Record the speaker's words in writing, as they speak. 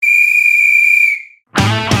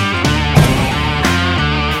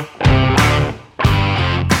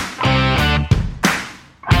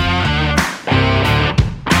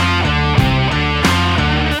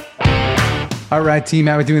All right, team.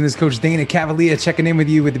 How are we doing? This is Coach Dana Cavalier checking in with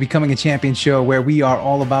you with the Becoming a Champion show, where we are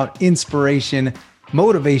all about inspiration,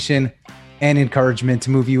 motivation, and encouragement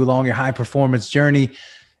to move you along your high performance journey.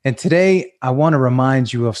 And today I want to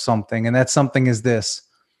remind you of something, and that something is this: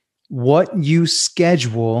 what you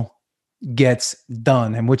schedule gets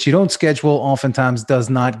done, and what you don't schedule oftentimes does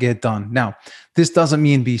not get done. Now, this doesn't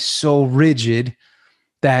mean be so rigid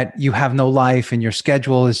that you have no life and your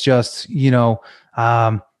schedule is just,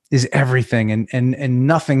 is everything and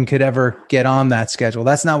nothing could ever get on that schedule.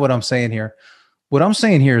 That's not what I'm saying here. What I'm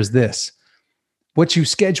saying here is this: what you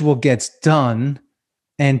schedule gets done.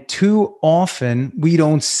 And too often we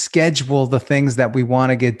don't schedule the things that we want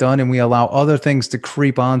to get done, and we allow other things to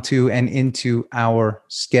creep onto and into our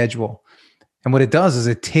schedule. And what it does is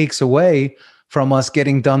it takes away from us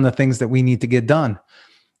getting done the things that we need to get done.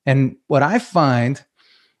 And what I find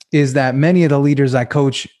is that many of the leaders I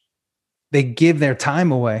coach, they give their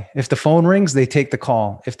time away. If the phone rings, they take the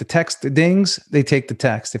call. If the text dings, they take the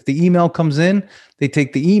text. If the email comes in, they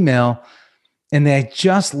take the email, and they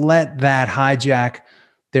just let that hijack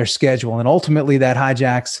their schedule. And ultimately that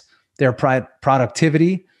hijacks their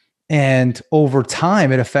productivity. And over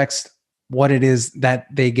time, it affects what it is that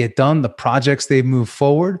they get done, the projects they move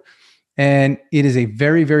forward. And it is a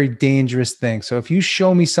very, very dangerous thing. So if you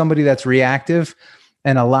show me somebody that's reactive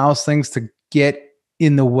and allows things to get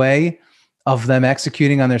in the way of them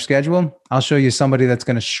executing on their schedule, I'll show you somebody that's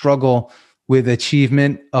going to struggle with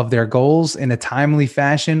achievement of their goals in a timely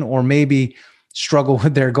fashion, or maybe struggle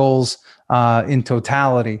with their goals in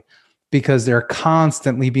totality, because they're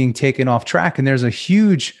constantly being taken off track. And there's a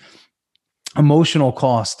huge emotional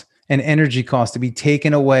cost and energy cost to be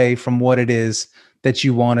taken away from what it is that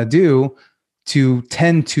you want to do, to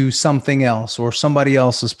tend to something else or somebody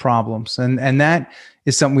else's problems. And that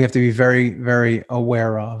is something we have to be very, very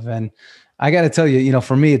aware of. And I got to tell you,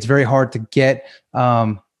 for me, it's very hard to get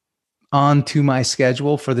onto my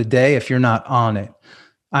schedule for the day if you're not on it.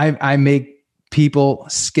 I make people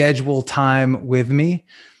schedule time with me,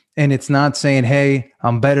 and it's not saying, hey,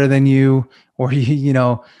 I'm better than you, or,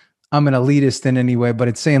 I'm an elitist in any way, but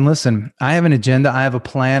it's saying, listen, I have an agenda. I have a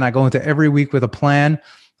plan. I go into every week with a plan.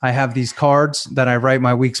 I have these cards that I write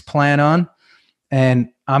my week's plan on, and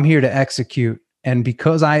I'm here to execute. And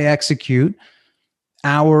because I execute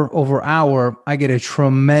hour over hour, I get a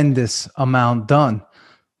tremendous amount done,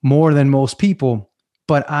 more than most people,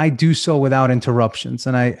 but I do so without interruptions.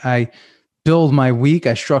 And I build my week.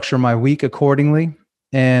 I structure my week accordingly,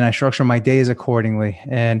 and I structure my days accordingly.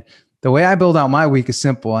 And the way I build out my week is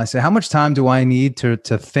simple. I say, how much time do I need to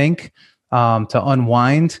think, to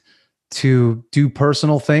unwind, to do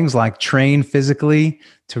personal things like train physically,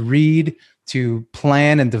 to read, to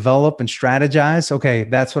plan and develop and strategize? Okay,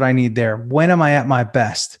 that's what I need there. When am I at my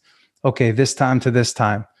best? Okay, this time to this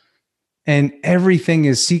time. And everything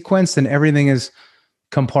is sequenced and everything is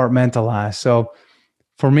compartmentalized. So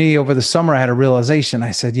for me, over the summer, I had a realization. I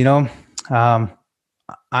said, I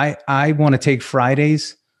want to take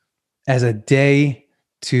Fridays as a day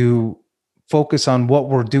to focus on what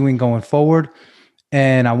we're doing going forward.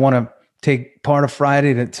 And I want to take part of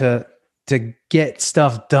Friday to get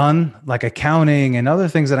stuff done, like accounting and other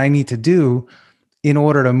things that I need to do in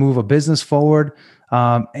order to move a business forward,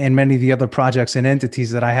 and many of the other projects and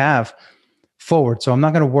entities that I have forward. So I'm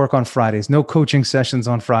not going to work on Fridays, no coaching sessions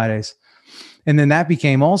on Fridays. And then that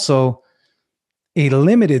became also a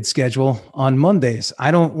limited schedule on Mondays.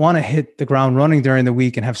 I don't want to hit the ground running during the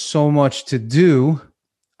week and have so much to do.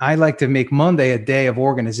 I like to make Monday a day of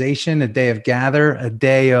organization, a day of gather, a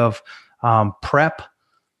day of prep,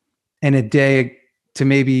 and a day to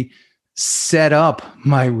maybe set up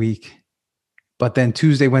my week. But then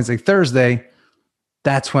Tuesday, Wednesday, Thursday,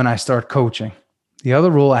 that's when I start coaching. The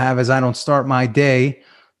other rule I have is I don't start my day,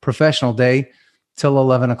 professional day, till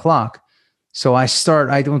 11 o'clock. So I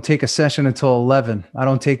don't take a session until 11. I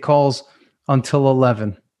don't take calls until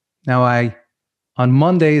 11. Now on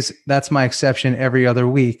Mondays, that's my exception every other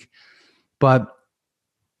week, but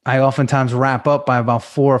I oftentimes wrap up by about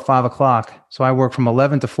 4 or 5 o'clock. So I work from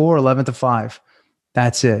 11 to 4, 11 to 5.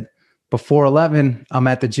 That's it. Before 11, I'm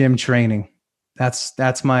at the gym training.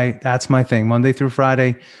 That's my thing. Monday through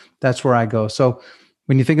Friday, that's where I go. So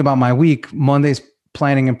when you think about my week, Monday's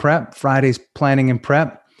planning and prep, Friday's planning and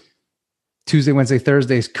prep, Tuesday, Wednesday,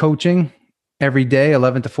 Thursday's coaching every day,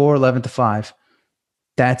 11 to 4, 11 to 5.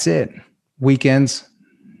 That's it. Weekends,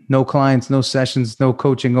 no clients, no sessions, no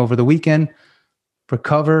coaching over the weekend.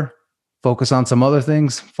 Recover, focus on some other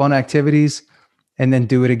things, fun activities, and then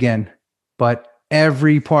do it again. But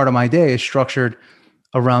every part of my day is structured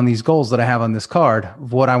around these goals that I have on this card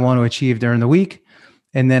of what I want to achieve during the week.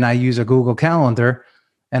 And then I use a Google Calendar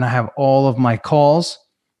and I have all of my calls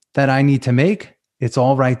that I need to make. It's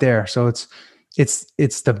all right there. So it's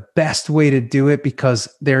the best way to do it because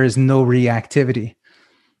there is no reactivity.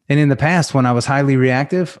 And in the past, when I was highly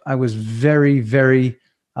reactive, I was very very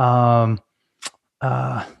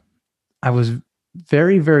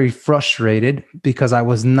frustrated because I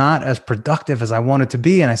was not as productive as I wanted to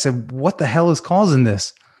be. And I said, what the hell is causing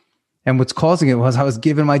this? And what's causing it was I was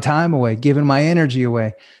giving my time away, giving my energy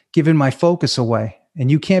away, giving my focus away.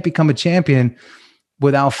 And you can't become a champion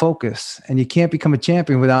without focus, and you can't become a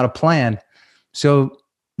champion without a plan. So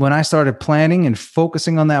when I started planning and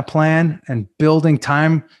focusing on that plan and building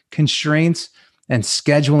time constraints and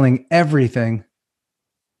scheduling everything,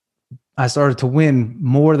 I started to win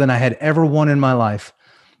more than I had ever won in my life.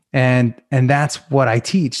 And that's what I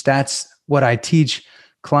teach. That's what I teach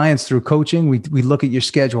clients through coaching. We look at your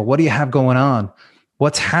schedule. What do you have going on?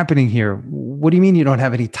 What's happening here? What do you mean you don't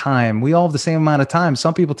have any time? We all have the same amount of time.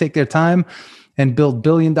 Some people take their time and build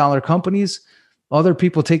billion-dollar companies. Other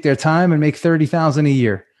people take their time and make $30,000 a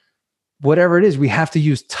year. Whatever it is, we have to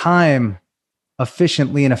use time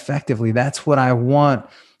efficiently and effectively. That's what I want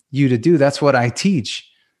you to do. That's what I teach.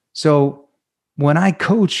 So when I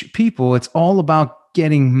coach people, it's all about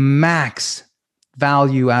getting max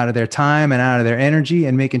value out of their time and out of their energy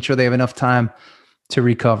and making sure they have enough time to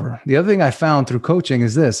recover. The other thing I found through coaching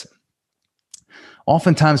is this.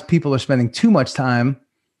 Oftentimes people are spending too much time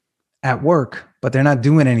at work, but they're not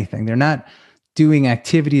doing anything. They're not doing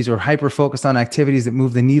activities or hyper-focused on activities that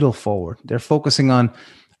move the needle forward. They're focusing on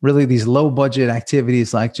really these low-budget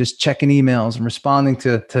activities like just checking emails and responding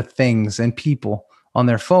to things and people on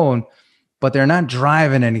their phone, but they're not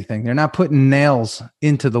driving anything. They're not putting nails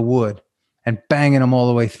into the wood and banging them all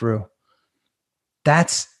the way through.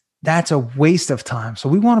 That's a waste of time. So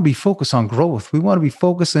we want to be focused on growth. We want to be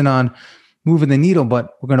focusing on moving the needle,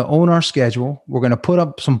 but we're going to own our schedule. We're going to put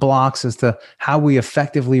up some blocks as to how we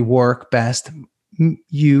effectively work best,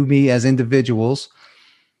 you, me as individuals.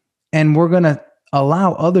 And we're going to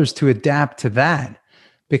allow others to adapt to that.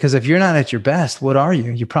 Because if you're not at your best, what are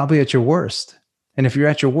you? You're probably at your worst. And if you're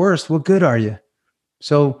at your worst, what good are you?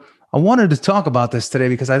 So I wanted to talk about this today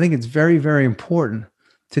because I think it's very, very important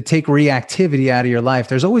to take reactivity out of your life.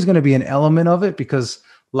 There's always going to be an element of it because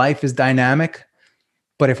life is dynamic.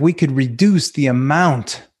 But if we could reduce the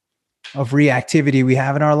amount of reactivity we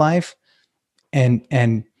have in our life and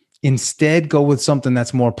instead go with something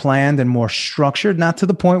that's more planned and more structured, not to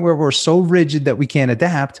the point where we're so rigid that we can't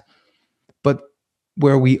adapt, but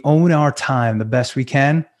where we own our time the best we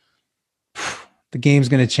can, the game's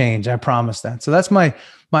going to change. I promise that. So that's my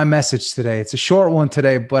message today. It's a short one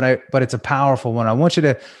today, but it's a powerful one. I want you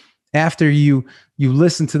to, after you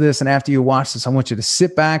listen to this and after you watch this, I want you to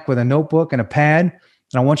sit back with a notebook and a pad.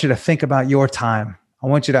 And I want you to think about your time. I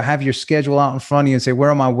want you to have your schedule out in front of you and say,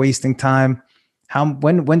 where am I wasting time?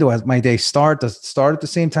 When do my day start? Does it start at the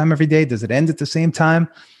same time every day? Does it end at the same time?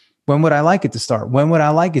 When would I like it to start? When would I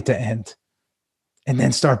like it to end? And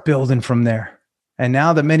then start building from there. And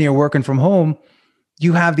now that many are working from home,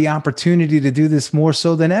 you have the opportunity to do this more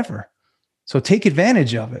so than ever. So take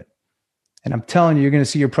advantage of it. And I'm telling you, you're going to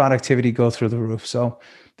see your productivity go through the roof. So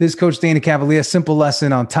this is Coach Dana Cavalier, simple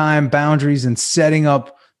lesson on time, boundaries, and setting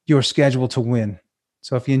up your schedule to win.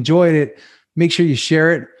 So if you enjoyed it, make sure you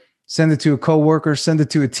share it, send it to a coworker, send it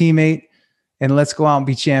to a teammate, and let's go out and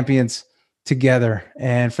be champions together.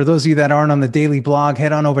 And for those of you that aren't on the daily blog,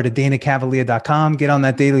 head on over to danacavalier.com, get on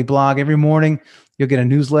that daily blog. Every morning, you'll get a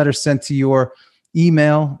newsletter sent to your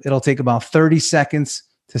email. It'll take about 30 seconds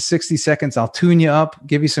to 60 seconds. I'll tune you up,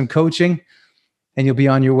 give you some coaching, and you'll be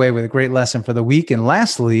on your way with a great lesson for the week. And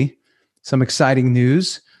lastly, some exciting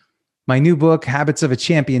news. My new book, Habits of a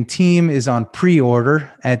Champion Team, is on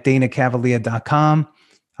pre-order at danacavalier.com.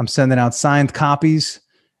 I'm sending out signed copies,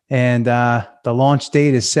 and the launch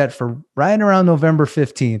date is set for right around November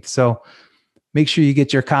 15th. So make sure you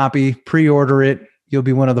get your copy, pre-order it. You'll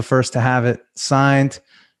be one of the first to have it signed,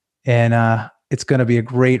 and it's going to be a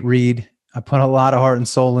great read. I put a lot of heart and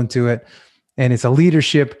soul into it, and it's a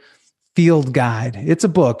leadership field guide. It's a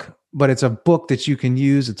book, but it's a book that you can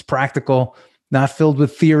use. It's practical, not filled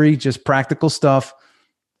with theory, just practical stuff.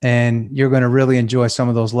 And you're going to really enjoy some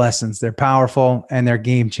of those lessons. They're powerful and they're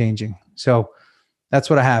game changing. So that's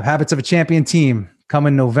what I have. Habits of a Champion Team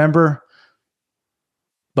coming November,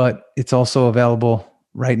 but it's also available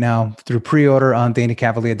right now through pre-order on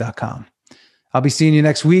danacavalier.com. I'll be seeing you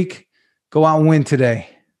next week. Go out and win today.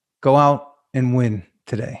 Go out and win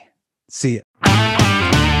today. See ya.